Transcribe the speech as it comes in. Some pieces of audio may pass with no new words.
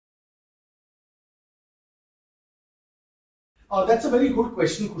That's a very good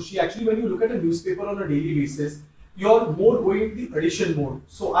question, Khushi. Actually, when you look at a newspaper on a daily basis, you're more going into the addition mode.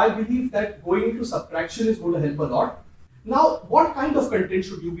 So I believe that going into subtraction is going to help a lot. Now, what kind of content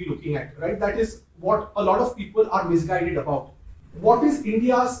should you be looking at, right? That is what a lot of people are misguided about. What is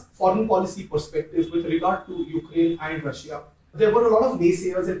India's foreign policy perspective with regard to Ukraine and Russia? There were a lot of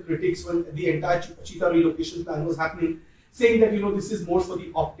naysayers and critics when the entire cheetah relocation plan was happening, saying that this is more for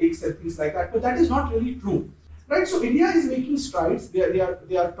the optics and things like that. But that is not really true, right? So India is making strides. They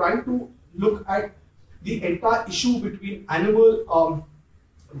are trying to look at the entire issue between animal,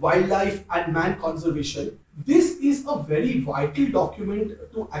 wildlife, and man conservation. This is a very vital document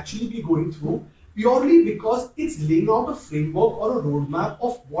to actually be going through, purely because it's laying out a framework or a roadmap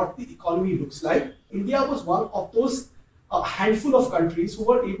of what the economy looks like. India was one of those handful of countries who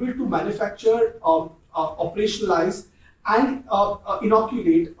were able to manufacture, operationalize, and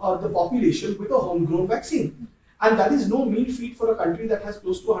inoculate the population with a homegrown vaccine. And that is no mean feat for a country that has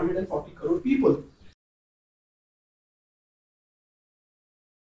close to 140 crore people.